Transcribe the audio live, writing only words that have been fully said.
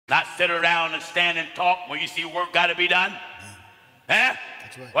Not sit around and stand and talk when you see work got to be done. Huh?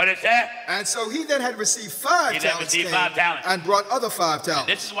 That's right. What is that? And so he that had received 5 talents came and brought other 5 talents. And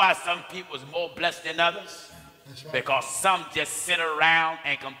this is why some people is more blessed than others. That's right. Because some just sit around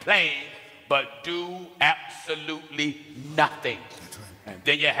and complain, but do absolutely nothing. That's right. And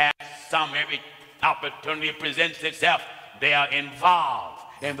then you have some, every opportunity presents itself, they are involved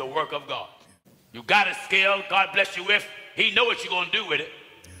in the work of God. You got a skill, God bless you with, he know what you're going to do with it.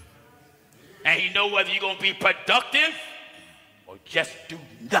 And he know whether you're going to be productive or just do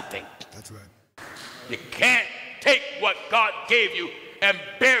nothing. That's right. You can't take what God gave you and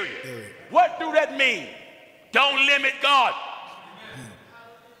bury it. What do that mean? Don't limit God.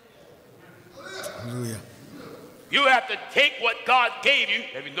 Hallelujah. You have to take what God gave you.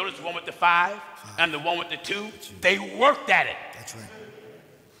 Have you noticed the one with the 5 and the one with the 2? They worked at it. That's right.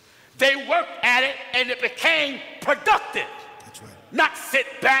 They worked at it and it became productive. That's right. Not sit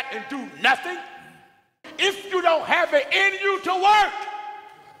back and do nothing. If you don't have it in you to work,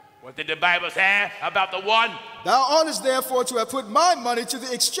 what did the Bible say about the one? Thou oughtest therefore to have put my money to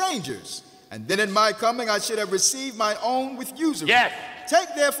the exchangers, and then in my coming I should have received mine own with usury. Yes.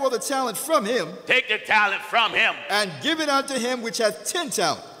 Take therefore the talent from him. Take the talent from him. And give it unto him which hath 10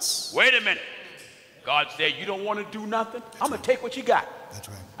 talents. Wait a minute. God said, you don't want to do nothing? I'm going to take what you got. That's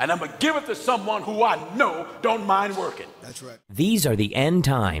right. And I'm going to give it to someone who I know don't mind working. That's right. These are the end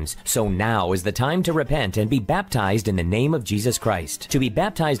times, so now is the time to repent and be baptized in the name of Jesus Christ. To be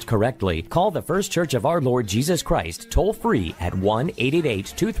baptized correctly, call the First Church of Our Lord Jesus Christ toll free at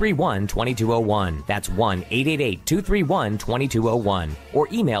 1-888-231-2201. That's 1-888-231-2201. Or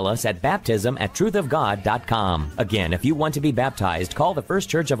email us at baptism@truthofgod.com. Again, if you want to be baptized, call the First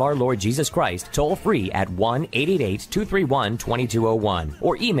Church of Our Lord Jesus Christ toll free at 1-888-231-2201.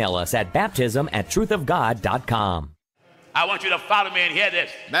 Or email us at baptism@truthofgod.com. I want you to follow me and hear this.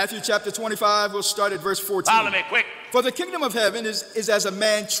 Matthew chapter 25, we'll start at verse 14. Follow me quick. For the kingdom of heaven is as a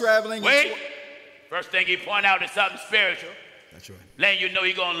man traveling. Wait. First thing he point out is something spiritual. That's right. Letting you know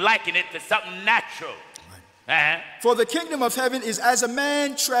he's going to liken it to something natural. Right. For the kingdom of heaven is as a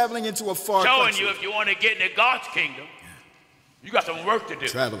man traveling into a far country. Showing you if you want to get into God's kingdom, you got some work to do.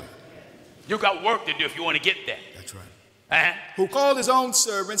 Traveling. You got work to do if you want to get there. That's right. Who called his own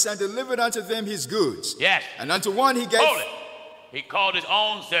servants and delivered unto them his goods. Yes. And unto one he gave. Hold it. He called his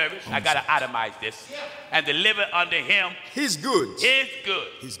own servants. I got to itemize this. And delivered unto him his goods. His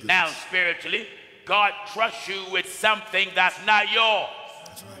goods. His goods. Now, spiritually, God trusts you with something that's not yours.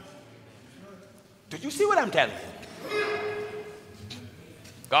 That's right. Do you see what I'm telling you?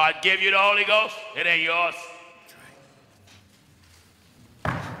 God give you the Holy Ghost. It ain't yours.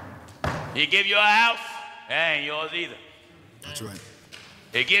 That's right. He give you a house. It ain't yours either. That's right.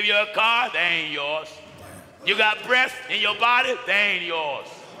 He give you a car, they ain't yours. You got breath in your body, they ain't yours.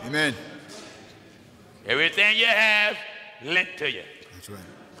 Amen. Everything you have, lent to you. That's right.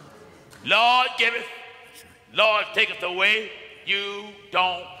 Lord giveth, That's right. Lord taketh away. You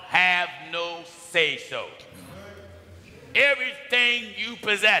don't have no say-so. Everything you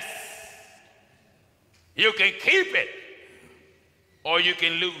possess, you can keep it or you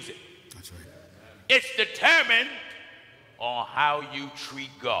can lose it. That's right. It's determined on how you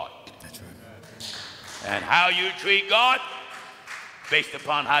treat God. That's right. And how you treat God based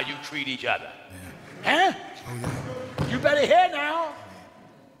upon how you treat each other. Yeah. Huh? Oh, yeah. You better hear now.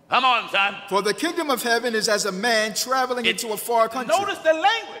 Come on, son. For the kingdom of heaven is as a man traveling into a far country. Notice the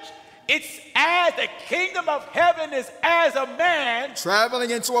language. It's as the kingdom of heaven is as a man traveling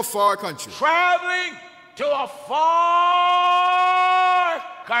into a far country. Traveling to a far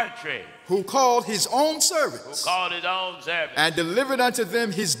country. Who called his own servants. Who called his own servants. And delivered unto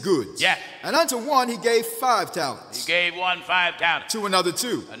them his goods. Yes. And unto one he gave 5 talents. He gave one 5 talents. To another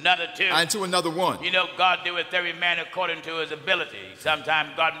 2. Another 2. And to another 1. You know, God deal with every man according to his ability.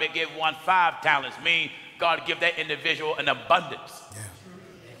 Sometimes God may give one 5 talents. Mean God give that individual an abundance. Yeah.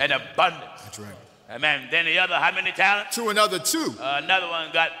 An abundance. That's right. Amen. Then the other, how many talents? To another 2. Another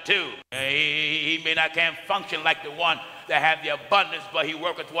one got 2. He may not can function like the one that have the abundance, but he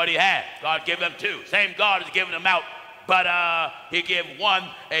worketh what he has. God give him 2. Same God is giving them out, but he gave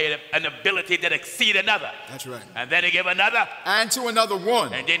one an ability that exceed another. That's right. And then he give another. And to another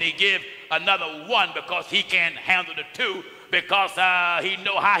 1. And then he give another 1 because he can't handle the 2 because he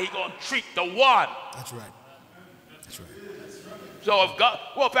know how he gonna treat the 1. That's right. That's right. So if God,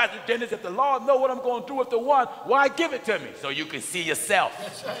 well, Pastor Jennings, if the Lord know what I'm going to do with the 1, why give it to me? So you can see yourself.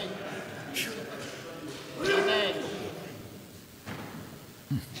 That's right. Amen.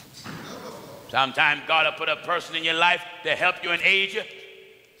 Sometimes God will put a person in your life to help you and aid you.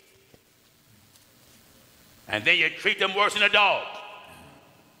 And then you treat them worse than a dog.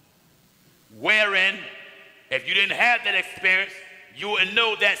 wherein, if you didn't have that experience, you would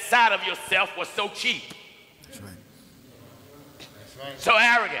know that side of yourself was so cheap. That's right. That's right. So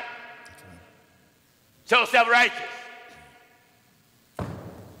arrogant. That's right. So self-righteous.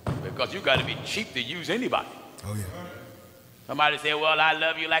 Because you got to be cheap to use anybody. Oh, yeah. Somebody say, well, I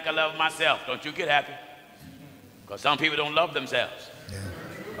love you like I love myself. Don't you get happy? Because some people don't love themselves. Yeah.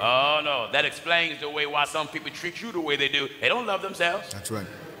 Oh, no. That explains the way why some people treat you the way they do. They don't love themselves. That's right.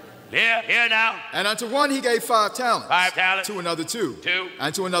 Here now. And unto one he gave 5 talents. 5 talents. To another 2. 2.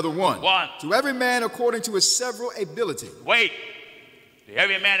 And to another 1. 1. To every man according to his several ability. Wait. To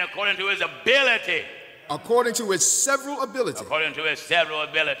every man according to his ability. According to his several ability. According to his several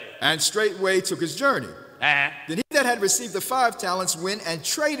ability. And straightway took his journey. Uh-huh. Then he that had received the 5 talents went and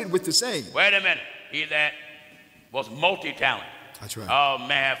traded with the same. Wait a minute. He that was multi-talent. That's right. Oh,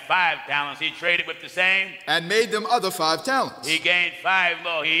 man, 5 talents. He traded with the same. And made them other 5 talents. He gained 5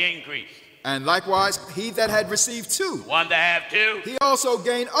 more. He increased. And likewise, he that had received 2. One that have 2. He also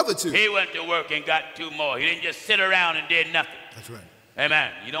gained other 2. He went to work and got 2 more. He didn't just sit around and did nothing. That's right.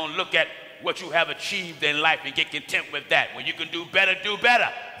 Amen. You don't look at what you have achieved in life and get content with that. When you can do better, do better.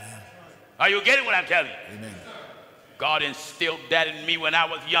 Yeah. Are you getting what I'm telling you? Amen. God instilled that in me when I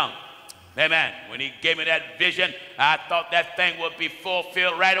was young. Amen. When he gave me that vision, I thought that thing would be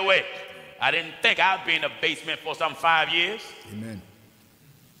fulfilled right away. I didn't think I'd be in the basement for some 5 years. Amen.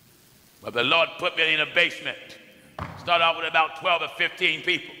 But the Lord put me in a basement. Started off with about 12 or 15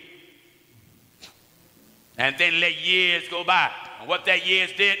 people. And then let years go by. And what that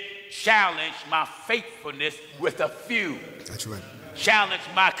years did, challenged my faithfulness with a few. That's right. Challenged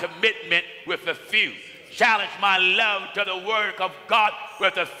my commitment with a few. Challenged my love to the work of God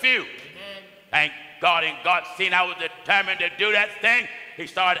with a few. Thank God, and God seen I was determined to do that thing. He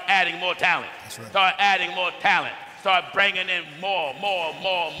started adding more talent. That's right. Started adding more talent. Started bringing in more.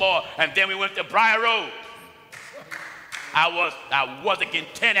 And then we went to Briar Road. I wasn't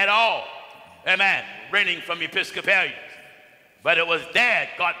content at all. Amen. Renting from Episcopalians. But it was there.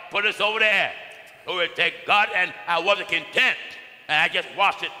 God put us over there. Glory to God, and I wasn't content. And I just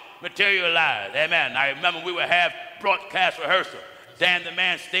watched it materialize. Amen. I remember we would have broadcast rehearsal. Dan the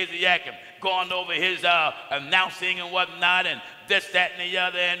man Stasiak going over his announcing and whatnot, and this, that, and the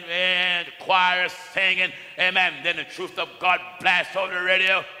other, and the choir singing. Amen. Then the truth of God blast over the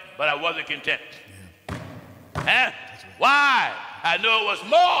radio, but I wasn't content. Yeah. Huh? Right. Why? I knew it was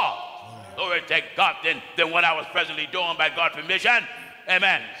more. Glory to God than what I was presently doing by God's permission.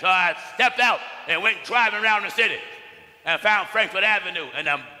 Amen. So I stepped out and went driving around the city and found Frankfurt Avenue, an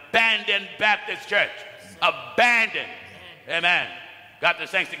abandoned Baptist church. Abandoned. Amen. Got the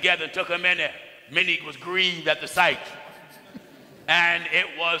saints together and took them in there. Many was grieved at the sight. And it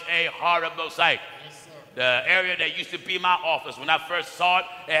was a horrible sight. The area that used to be my office, when I first saw it,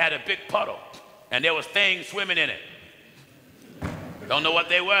 it had a big puddle. And there was things swimming in it. Don't know what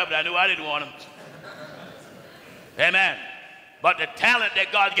they were, but I knew I didn't want them. Amen. But the talent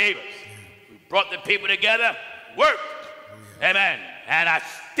that God gave us, we brought the people together, worked. Amen. And I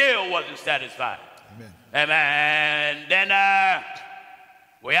still wasn't satisfied. Amen. Amen. And then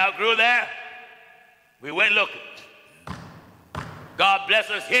we outgrew there. We went looking. God bless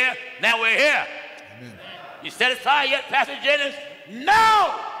us here. Now we're here. Amen. You satisfied yet, Pastor Jennings?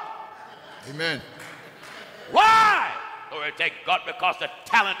 No. Amen. Why? Glory to God, because the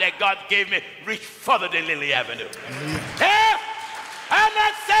talent that God gave me reached further than Lindley Avenue. Yeah, I'm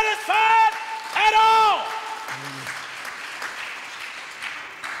not satisfied at all.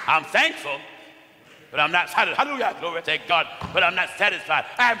 I'm thankful, but I'm not satisfied. Hallelujah, glory to God, but I'm not satisfied.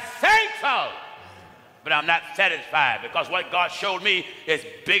 I'm thankful, but I'm not satisfied, because what God showed me is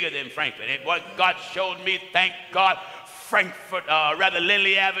bigger than Frankfurt. What God showed me, thank God, Frankfurt,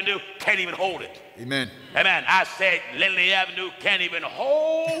 Lindley Avenue can't even hold it. Amen. Amen. I said Lindley Avenue can't even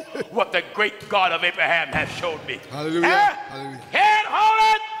hold what the great God of Abraham has showed me. Hallelujah. Hallelujah. Can't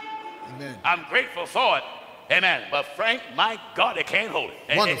hold it. Amen. I'm grateful for it. Amen. But Frank, my God, it can't hold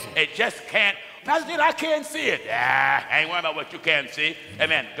it. Wonderful. It just can't. Pastor, I can't see it. I ain't worried about what you can't see.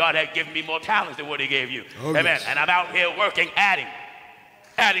 Amen. God has given me more talents than what he gave you. Oh, amen. yes. And I'm out here working, adding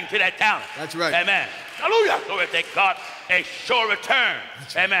to that talent. That's right. Amen. Hallelujah. Glory to God. A sure return.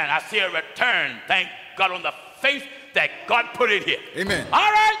 Amen. I see a return. Thank God on the faith that God put in here. Amen.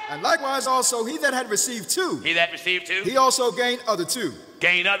 All right. And likewise also, he that had received 2, He that received 2, he also gained other 2.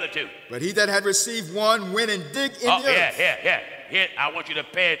 gained other 2. But he that had received 1 went and digged in the earth. Here, I want you to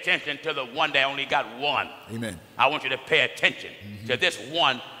pay attention to the one that only got 1. Amen. I want you to pay attention to this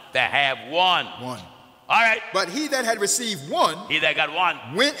one that have 1. 1. All right. But he that had received 1 He that got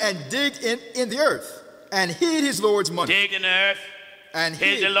 1 went and digged in the earth and hid his Lord's money. digged in the earth And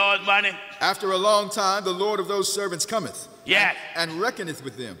here's he, the Lord's money. after a long time, the Lord of those servants cometh, Yes. and reckoneth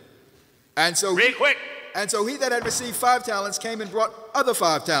with them. And so Real quick. And so he that had received 5 talents came and brought other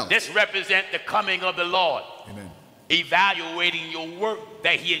 5 talents. This represents the coming of the Lord. Amen. Evaluating your work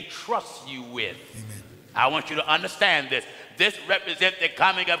that he entrusts you with. Amen. I want you to understand this. This represents the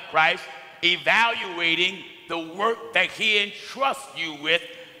coming of Christ, evaluating the work that he entrusts you with,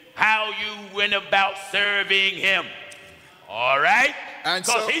 how you went about serving him. All right? And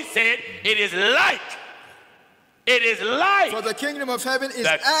because so, he said, it is like. It is like. For the kingdom of heaven is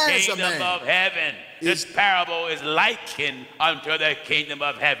the as a man. The kingdom of heaven. This parable is likened unto the kingdom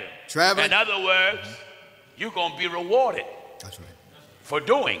of heaven. Traveling. In other words, you're going to be rewarded. That's right. For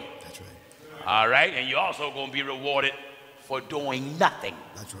doing. That's right. All right? And you're also going to be rewarded for doing nothing.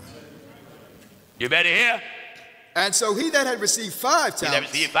 That's right. You better hear? And so he that had received 5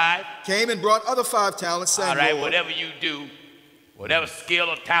 talents came and brought other 5 talents, saying, all right, Lord, whatever you do, whatever skill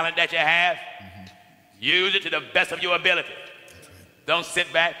or talent that you have, use it to the best of your ability. That's right. Don't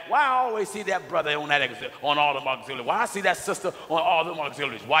sit back. Why I always see that brother on all the auxiliaries? Why I see that sister on all the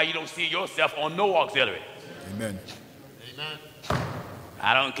auxiliaries? Why you don't see yourself on no auxiliary? Amen. Amen.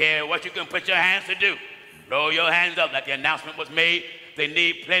 I don't care what you can put your hands to do. Roll your hands up like the announcement was made. They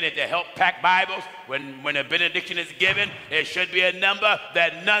need plenty to help pack Bibles. When a benediction is given, it should be a number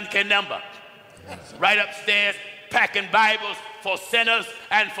that none can number. Right upstairs, packing Bibles for sinners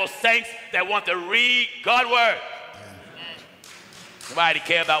and for saints that want to read God's word. Nobody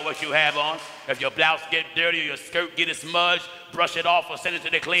care about what you have on. If your blouse get dirty or your skirt get smudged, brush it off or send it to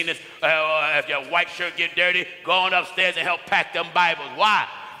the cleaners. If your white shirt get dirty, go on upstairs and help pack them Bibles. Why?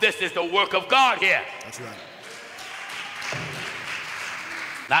 This is the work of God here. That's right.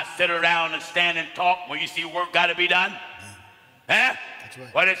 Not sit around and stand and talk when you see work got to be done. Huh? That's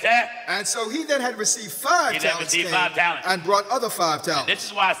right. What is that? And so he that had received 5 talents came and brought other 5 talents. And this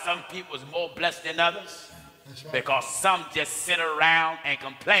is why some people is more blessed than others. That's right. Because some just sit around and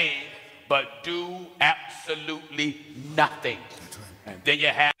complain, but do absolutely nothing. That's right. And then you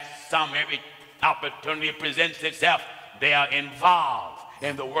have some, every opportunity presents itself, they are involved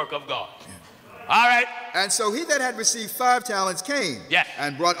in the work of God. Yeah. All right. And so he that had received 5 talents came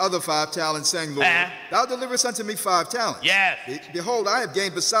and brought other 5 talents, saying, Lord, thou deliverest unto me 5 talents. Yes. Behold, I have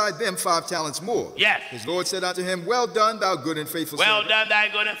gained beside them 5 talents more. Yes. His Lord said unto him, Well done, thou good and faithful servant. Well done, thy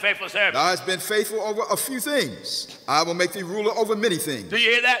good and faithful servant. Thou hast been faithful over a few things. I will make thee ruler over many things. Do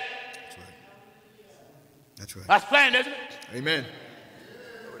you hear that? That's right. That's right. That's plain, isn't it? Amen.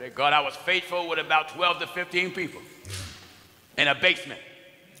 God, I was faithful with about 12 to 15 people in a basement.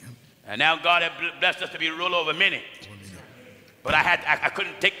 And now God had blessed us to be ruler over many. But I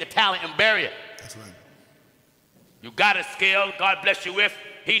couldn't take the talent and bury it. That's right. You got a skill God bless you with.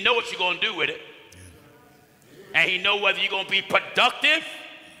 He know what you're going to do with it. Yeah. And he know whether you're going to be productive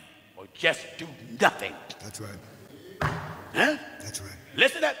or just do nothing. That's right. Huh? That's right.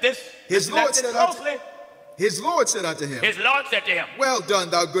 Listen at this. His Lord said unto him. His Lord said to him. Well done,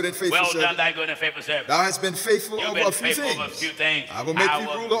 thou good and faithful servant. Well done, thy good and faithful servant. Thou hast been faithful over a few things. I will make thee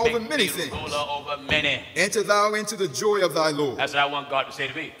ruler over many things. Ruler over many. Enter thou into the joy of thy Lord. That's what I want God to say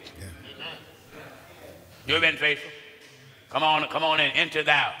to me. Yeah. You've been faithful. Come on in. Enter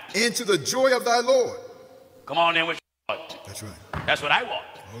thou. Into the joy of thy Lord. Come on in with your Lord. That's right. That's what I want.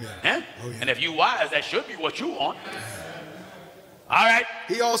 Oh yeah. Huh? Oh, yeah. And if you wise, that should be what you want. All right.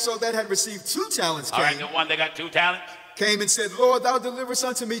 He also that had received 2 talents came. All right, the one that got 2 talents. Came and said, Lord, thou deliverest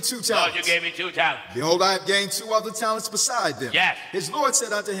unto me 2 talents. Lord, you gave me 2 talents. Behold, I have gained 2 other talents beside them. Yes. His Lord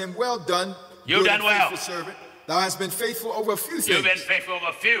said unto him, Well done, you done well, faithful servant. Thou hast been faithful over a few things. You've been faithful over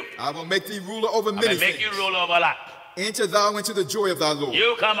a few. I will make thee ruler over many things. I will make you ruler over a lot. Enter thou into the joy of thy Lord.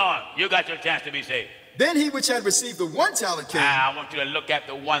 You come on. You got your chance to be saved. Then he which had received the 1 talent came. I want you to look at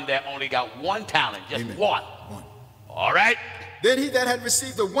the one that only got 1 talent. Just Amen. one. All right. Then he that had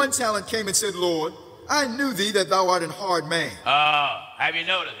received the 1 talent came and said, Lord, I knew thee that thou art an hard man. Have you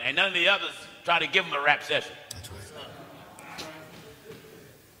noticed? And none of the others try to give him a rap session. That's right.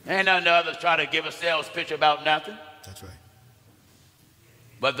 And none of the others try to give a sales pitch about nothing. That's right.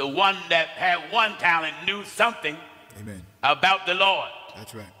 But the one that had 1 talent knew something about the Lord.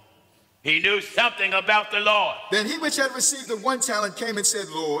 That's right. He knew something about the Lord. Then he which had received the 1 talent came and said,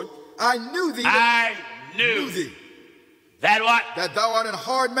 Lord, I knew thee. I knew thee. That what? That thou art a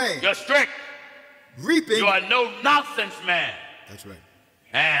hard man. You're strict. Reaping. You are no nonsense man. That's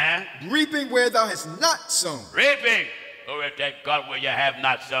right. Reaping where thou hast not sown. Reaping. Glory to God where you have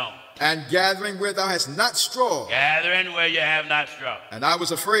not sown. And gathering where thou hast not strawed. Gathering where you have not strawed. And I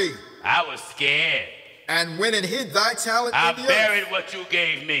was afraid. I was scared. And went and hid thy talent I in the buried earth. what you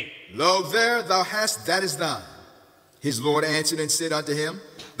gave me. Lo, there thou hast that is thine. His Lord answered and said unto him,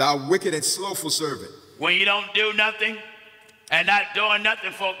 Thou wicked and slothful servant. When you don't do nothing and not doing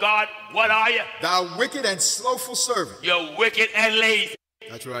nothing for God, what are you? Thou wicked and slothful servant. You're wicked and lazy.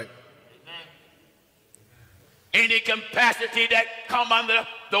 That's right. Any capacity that come under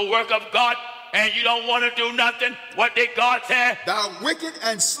the work of God and you don't want to do nothing, what did God say? Thou wicked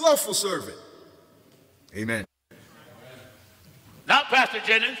and slothful servant. Amen. Not Pastor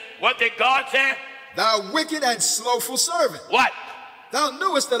Jennings. What did God say? Thou wicked and slothful servant. What? Thou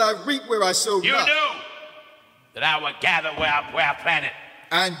knewest that I reap where I sowed You not. knew that I would gather where I planted.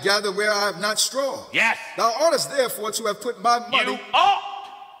 And gather where I have not straw. Yes. Thou oughtest therefore to have put my money You ought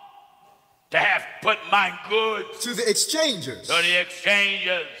to have put my goods to the exchangers. to the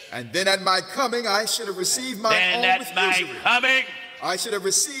exchangers. And then at my coming I should have received mine Then own at with my usury. coming, I should have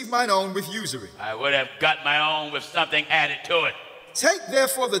received mine own with usury. I would have got my own with something added to it. Take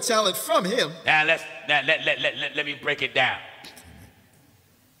therefore the talent from him. Now let me break it down.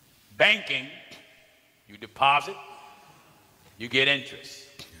 Banking, you deposit, you get interest.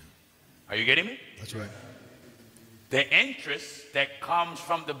 Are you getting me? That's right. The interest that comes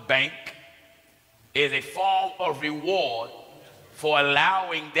from the bank is a form of reward for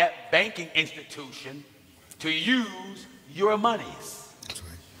allowing that banking institution to use your monies. That's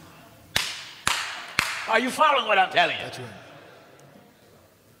right. Are you following what I'm telling you? That's right.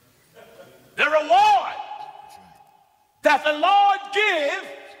 The reward that the Lord gives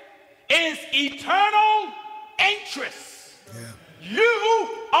is eternal interest. Yeah. You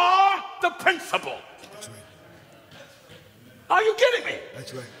are the principal. That's right. Are you getting me?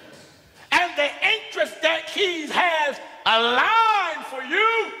 That's right. And the interest that he has aligned for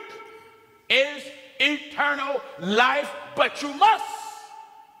you is eternal life, but you must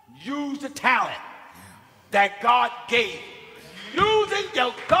use the talent that God gave. Using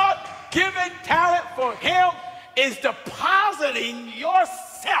your God-given talent for him is depositing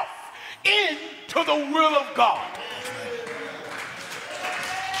yourself into the will of God.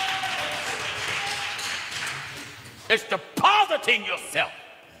 It's depositing yourself,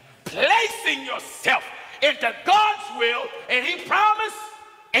 placing yourself into God's will, and he promised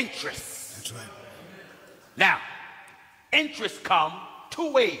interest. That's right. Now, interest come two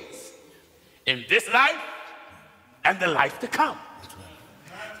ways, in this life and the life to come.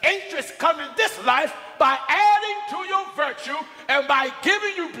 Interest come in this life by adding to your virtue and by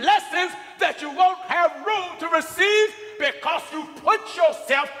giving you blessings that you won't have room to receive because you put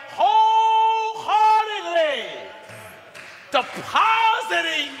yourself wholeheartedly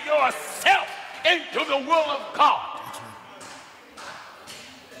depositing yourself into the will of God.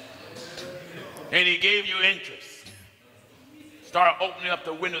 And he gave you interest. Start opening up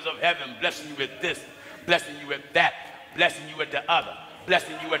the windows of heaven, blessing you with this, blessing you with that, blessing you with the other,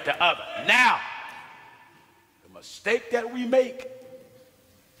 blessing you with the other. Now, the mistake that we make,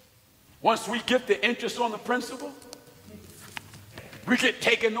 once we get the interest on the principal, we get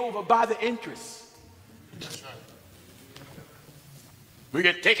taken over by the interest. That's right. We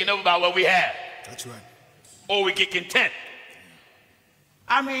get taken over by what we have. That's right. Or we get content.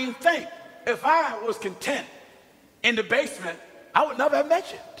 I mean, think, if I was content in the basement, I would never have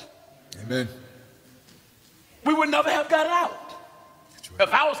met you. Amen. We would never have got out. That's right.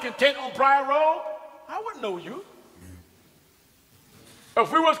 If I was content on Briar Road, I wouldn't know you.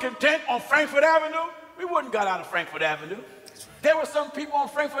 If we was content on Frankfurt Avenue, we wouldn't got out of Frankfurt Avenue. There were some people on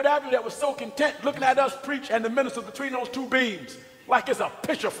Frankfurt Avenue that were so content looking at us preach and the minister between those two beams like it's a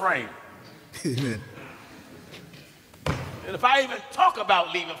picture frame. Amen. And if I even talk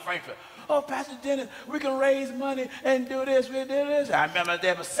about leaving Frankfurt, oh, Pastor Jennings, we can raise money and do this, we do this. I remember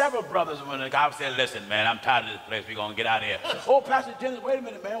there were several brothers when the guy said, listen, man, I'm tired of this place. We're going to get out of here. Oh, Pastor Jennings, wait a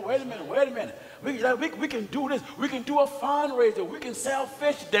minute, man. Wait a minute. We can do this. We can do a fundraiser. We can sell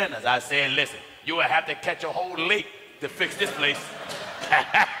fish dinners. I said, listen, you will have to catch a whole lake to fix this place.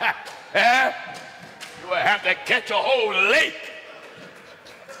 You will have to catch a whole lake.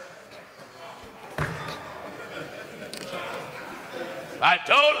 I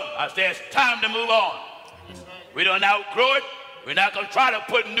told him, I said, it's time to move on. We don't outgrow it. We're not going to try to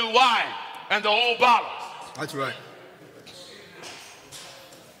put new wine in the old bottles. That's right.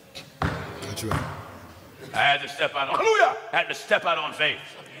 That's right. I had to step out on, hallelujah, I had to step out on faith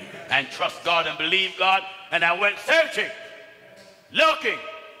and trust God and believe God. And I went searching, looking,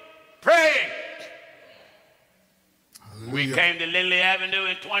 praying. Hallelujah. We came to Lindley Avenue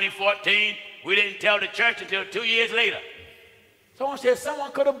in 2014. We didn't tell the church until 2 years later. Someone said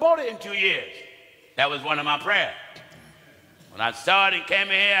someone could have bought it in 2 years. That was one of my prayers. When I saw it and came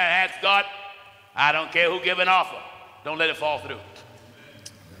in here, I asked God, I don't care who give an offer. Don't let it fall through.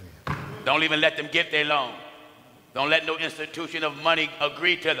 Don't even let them get their loan. Don't let no institution of money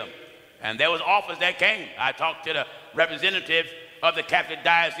agree to them. And there was offers that came. I talked to the representative of the Catholic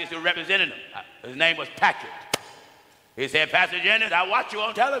Diocese who represented him. His name was Patrick. He said, Pastor Jennings, I watch you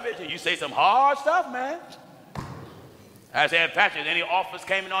on television. You say some hard stuff, man. I said, Patrick, any offers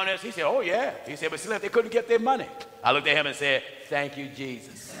came in on this? He said, oh, yeah. He said, but still, they couldn't get their money. I looked at him and said, thank you,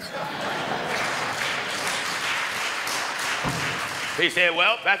 Jesus. He said,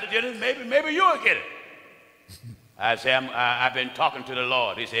 well, Pastor Jennings, maybe you'll get it. I said, I've been talking to the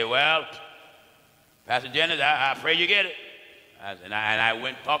Lord. He said, well, Pastor Jennings, I pray you get it. And I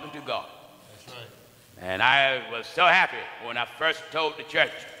went talking to God. That's right. And I was so happy when I first told the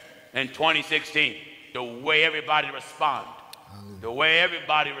church in 2016, the way everybody responded. The way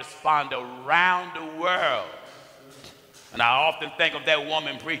everybody responded around the world. And I often think of that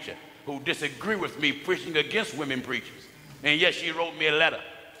woman preacher who disagreed with me preaching against women preachers. And yes, she wrote me a letter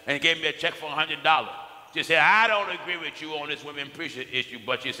and gave me a check for $100. She said, I don't agree with you on this women preacher issue,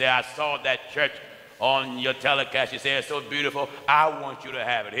 but she said, I saw that church on your telecast. She said, it's so beautiful, I want you to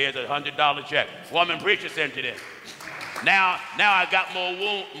have it. Here's a $100 check. Woman preacher sent it in. Now I got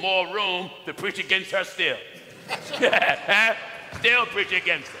more room to preach against her still. Still preach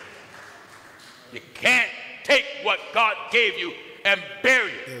against her. You can't take what God gave you and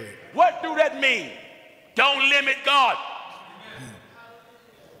bury it. What do that mean? Don't limit God.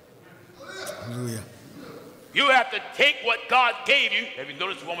 Hallelujah. You have to take what God gave you. Have you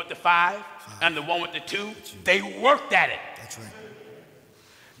noticed the one with the 5 and the one with the 2? They worked at it. That's right.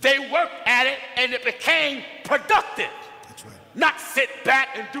 They worked at it and it became productive. That's right. Not sit back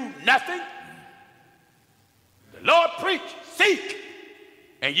and do nothing. The Lord preach, seek,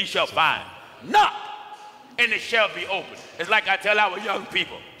 and ye shall find. Knock, and it shall be open. It's like I tell our young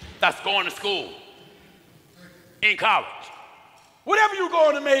people that's going to school, in college. Whatever you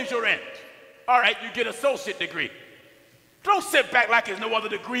go to major in, all right, you get an associate degree. Don't sit back like there's no other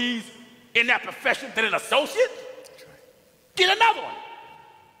degrees in that profession than an associate. Get another one.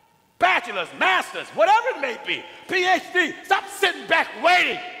 Bachelor's, master's, whatever it may be. PhD. Stop sitting back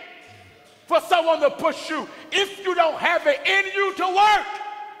waiting for someone to push you if you don't have it in you to work.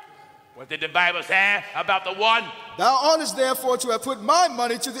 What did the Bible say about the one? Thou oughtest therefore to have put my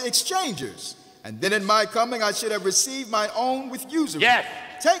money to the exchangers, and then in my coming I should have received my own with usury. Yes.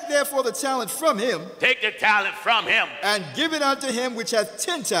 Take therefore the talent from him. Take the talent from him. And give it unto him which hath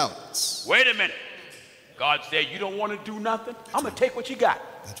 10 talents. Wait a minute. God said, you don't want to do nothing? I'm going to take what you got.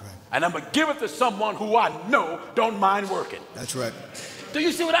 That's right. And I'm going to give it to someone who I know don't mind working. That's right. Do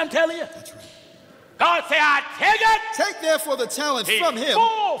you see what I'm telling you? That's right. God said, I take it. Take therefore the talent from him.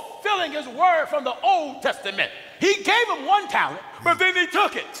 Fulfilling his word from the Old Testament. He gave him 1 talent, but then he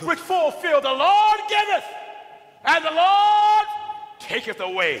took it, which fulfilled. The Lord giveth, and the Lord taketh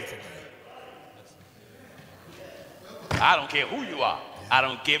away. I don't care who you are. I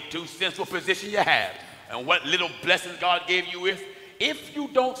don't give 2 cents what position you have and what little blessings God gave you with. If you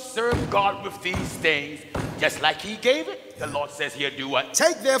don't serve God with these things, just like he gave it, the Lord says he'll do what?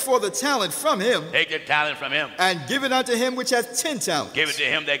 Take therefore the talent from him. Take the talent from him. And give it unto him which hath 10 talents. Give it to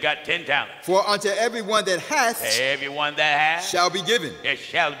him that got 10 talents. For unto everyone that hath, everyone that hath, shall be given. It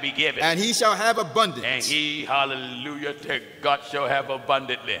shall be given. And he shall have abundance. And he, hallelujah, to God shall have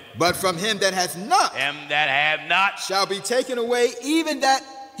abundantly. But from him that hath not, him that have not, shall be taken away even that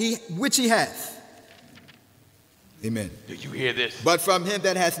which he hath. Amen. Do you hear this? But from him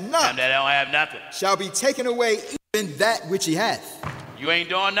that hath not, him that don't have nothing, shall be taken away even that which he hath. You ain't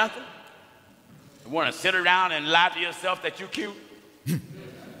doing nothing? You want to sit around and lie to yourself that you cute?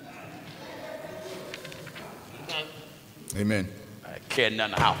 Amen. I care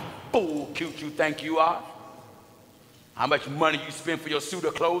nothing how fool cute you think you are. How much money you spend for your suit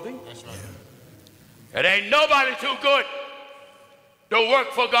of clothing. That's right. Yeah. It ain't nobody too good to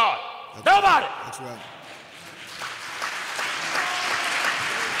work for God. Nobody. That's right.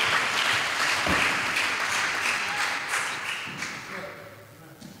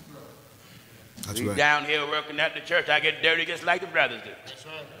 We down here working at the church, I get dirty just like the brothers do. That's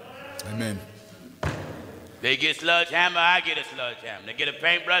right. Amen. They get sludge hammer, I get a sludge hammer. They get a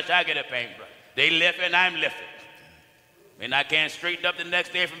paintbrush, I get a paintbrush. They lifting, I'm lifting. And I can't straighten up the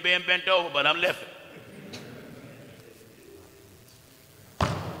next day from being bent over, but I'm lifting.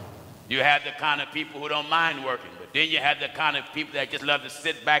 You have the kind of people who don't mind working, but then you have the kind of people that just love to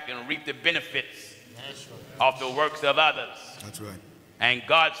sit back and reap the benefits of the works of others. That's right. And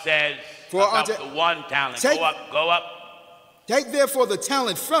God says, about the 1 talent, go up. Take therefore the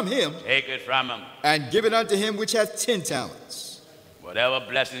talent from him. Take it from him. And give it unto him which hath 10 talents. Whatever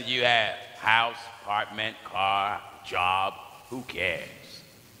blessings you have, house, apartment, car, job, who cares?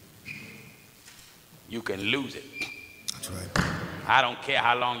 you can lose it. That's right. I don't care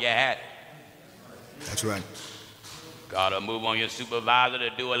how long you had it. That's right. God will move on your supervisor to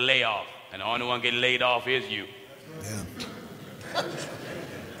do a layoff, and the only one getting laid off is you. Yeah.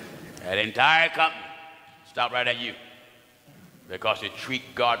 That entire company stop right at you because you treat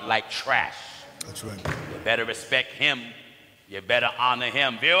God like trash. That's right. You better respect him. You better honor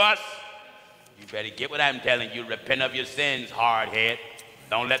him. Viewers, you better get what I'm telling you. Repent of your sins, hardhead.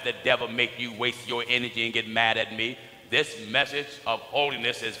 Don't let the devil make you waste your energy and get mad at me. This message of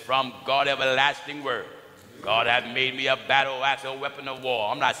holiness is from God's everlasting word. God has made me a battle axe, a weapon of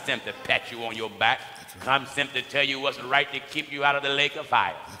war. I'm not sent to pat you on your back. Right. I'm sent to tell you what's right to keep you out of the lake of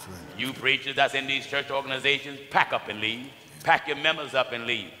fire. Right. You preachers that's in these church organizations, pack up and leave. Pack your members up and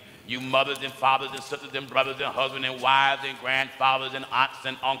leave. You mothers and fathers and sisters and brothers and husbands and wives and grandfathers and aunts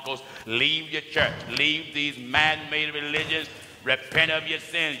and uncles, leave your church. Leave these man-made religions. Repent of your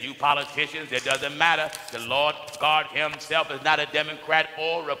sins, you politicians. It doesn't matter. The Lord God himself is not a Democrat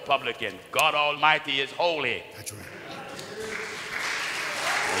or Republican. God Almighty is holy. That's right.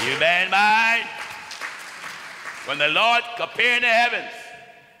 You bear in mind, when the Lord appears in the heavens,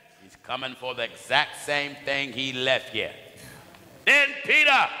 he's coming for the exact same thing he left here.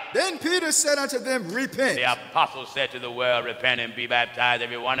 Then Peter said unto them, repent. The apostle said to the world, repent and be baptized,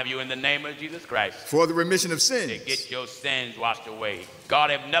 every one of you, in the name of Jesus Christ, for the remission of sins, to get your sins washed away.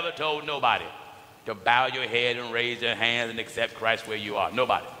 God have never told nobody to bow your head and raise your hands and accept Christ where you are.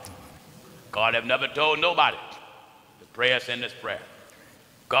 Nobody. God have never told nobody to pray a sinner's prayer.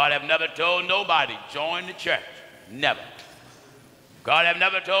 God have never told nobody join the church. Never. God have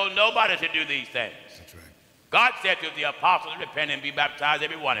never told nobody to do these things. God said to the apostles, repent and be baptized,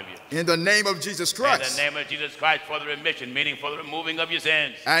 every one of you. In the name of Jesus Christ. In the name of Jesus Christ, for the remission, meaning for the removing of your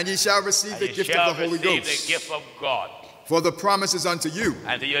sins. And ye shall receive the gift of the Holy Ghost. The gift of God. For the promise is unto you.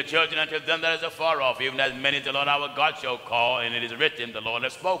 And to your children, unto them that is afar off, even as many as the Lord our God shall call. And it is written, the Lord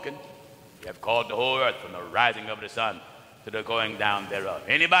has spoken. He hath called the whole earth from the rising of the sun to the going down thereof.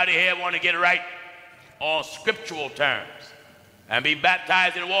 Anybody here want to get right on scriptural terms and be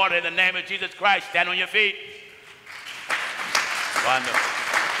baptized in water in the name of Jesus Christ? Stand on your feet. Wonderful.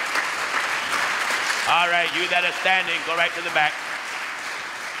 All right, you that are standing, go right to the back.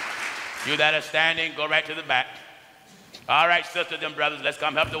 You that are standing, go right to the back. All right, sisters and brothers, let's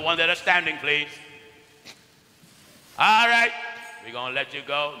come help the ones that are standing, please. All right, we're going to let you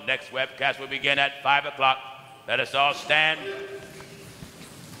go. Next webcast will begin at 5 o'clock. Let us all stand.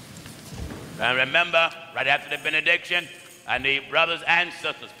 And remember, right after the benediction, I need brothers and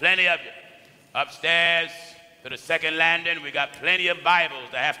sisters, plenty of you, upstairs to the second landing. We got plenty of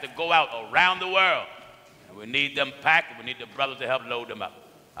Bibles that have to go out around the world. And we need them packed. We need the brothers to help load them up.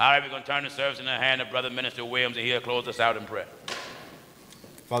 All right, we're going to turn the service in the hand of Brother Minister Williams, and he'll close us out in prayer.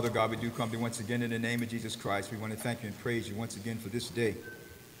 Father God, we do come to you once again in the name of Jesus Christ. We want to thank you and praise you once again for this day.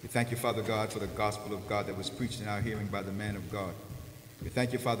 We thank you, Father God, for the gospel of God that was preached in our hearing by the man of God. We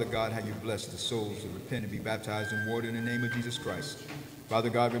thank you, Father God, how you bless the souls to repent and be baptized in water in the name of Jesus Christ. Father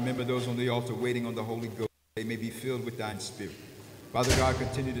God, remember those on the altar waiting on the Holy Ghost. They may be filled with thine spirit. Father God,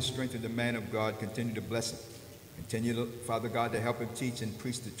 continue to strengthen the man of God. Continue to bless him. Continue, Father God, to help him teach and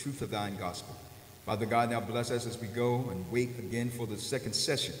preach the truth of thine gospel. Father God, now bless us as we go and wait again for the second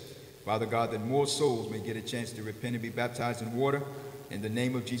session. Father God, that more souls may get a chance to repent and be baptized in water in the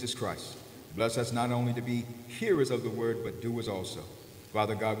name of Jesus Christ. Bless us not only to be hearers of the word, but doers also.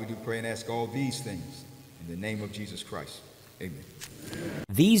 Father God, we do pray and ask all these things in the name of Jesus Christ. Amen.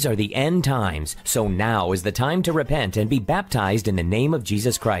 These are the end times, so now is the time to repent and be baptized in the name of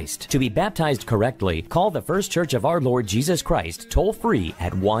Jesus Christ. To be baptized correctly, call the First Church of our Lord Jesus Christ toll-free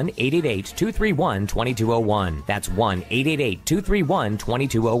at 1-888-231-2201. That's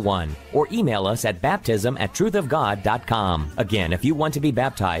 1-888-231-2201. Or email us at baptism@truthofgod.com. Again, if you want to be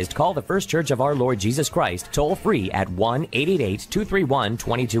baptized, call the First Church of our Lord Jesus Christ toll-free at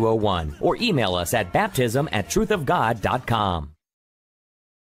 1-888-231-2201. Or email us at baptism@truthofgod.com.